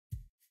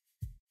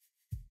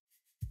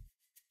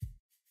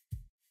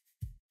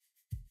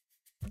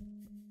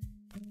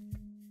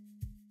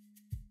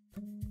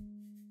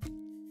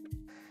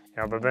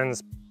You know,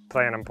 baboons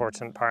play an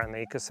important part in the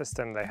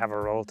ecosystem. They have a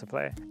role to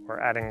play. We're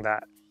adding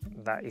that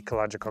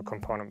ecological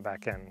component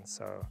back in.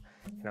 So,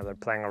 you know, they're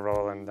playing a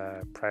role in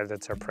the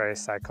predator-prey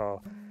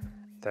cycle.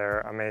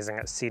 They're amazing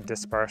at seed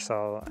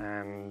dispersal,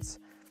 and,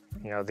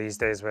 you know, these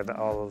days with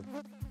all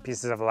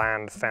pieces of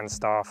land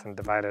fenced off and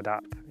divided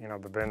up, you know,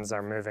 baboons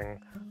are moving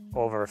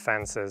over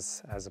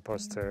fences as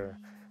opposed to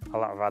a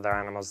lot of other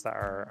animals that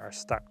are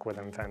stuck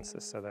within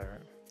fences. So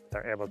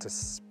they're able to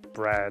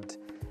spread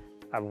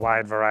a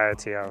wide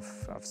variety of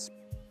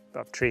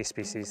tree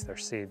species, their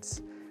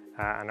seeds,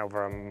 and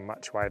over a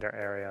much wider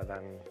area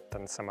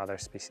than some other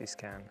species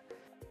can.